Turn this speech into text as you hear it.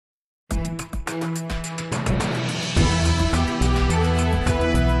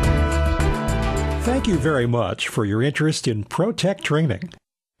Thank you very much for your interest in ProTech training.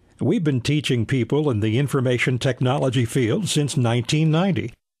 We've been teaching people in the information technology field since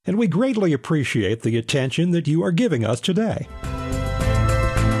 1990, and we greatly appreciate the attention that you are giving us today.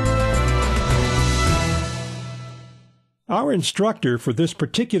 Our instructor for this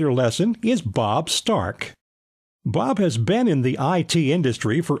particular lesson is Bob Stark. Bob has been in the IT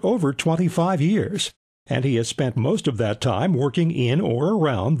industry for over 25 years, and he has spent most of that time working in or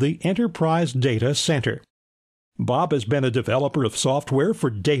around the Enterprise Data Center. Bob has been a developer of software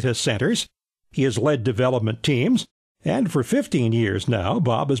for data centers. He has led development teams, and for 15 years now,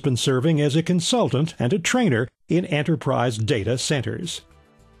 Bob has been serving as a consultant and a trainer in enterprise data centers.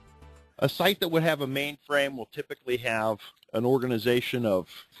 A site that would have a mainframe will typically have an organization of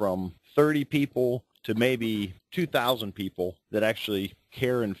from 30 people to maybe 2,000 people that actually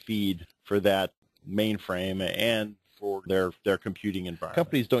care and feed for that mainframe and for their computing environment.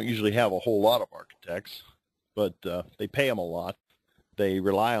 Companies don't usually have a whole lot of architects, but they pay them a lot. They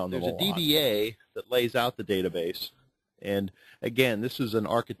rely on them a lot. There's a DBA that lays out the database, and again, this is an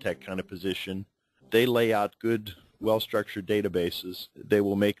architect kind of position. They lay out good, well-structured databases. They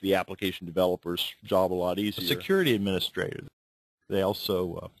will make the application developer's job a lot easier. A security administrator, they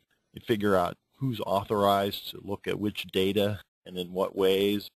also figure out who's authorized to look at which data and in what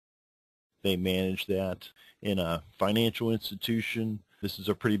ways. They manage that. In a financial institution, this is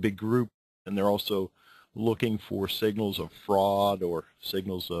a pretty big group, and they're also looking for signals of fraud or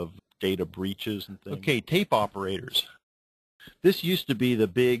signals of data breaches and things. Okay, tape operators. This used to be the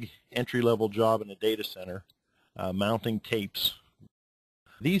big entry-level job in a data center, mounting tapes.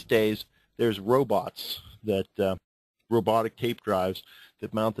 These days, there's robots that robotic tape drives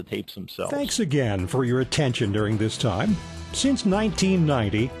that mount the tapes themselves. Thanks again for your attention during this time. Since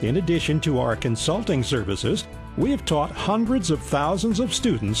 1990, in addition to our consulting services, we have taught hundreds of thousands of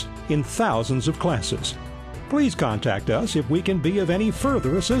students in thousands of classes. Please contact us if we can be of any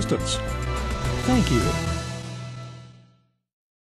further assistance. Thank you.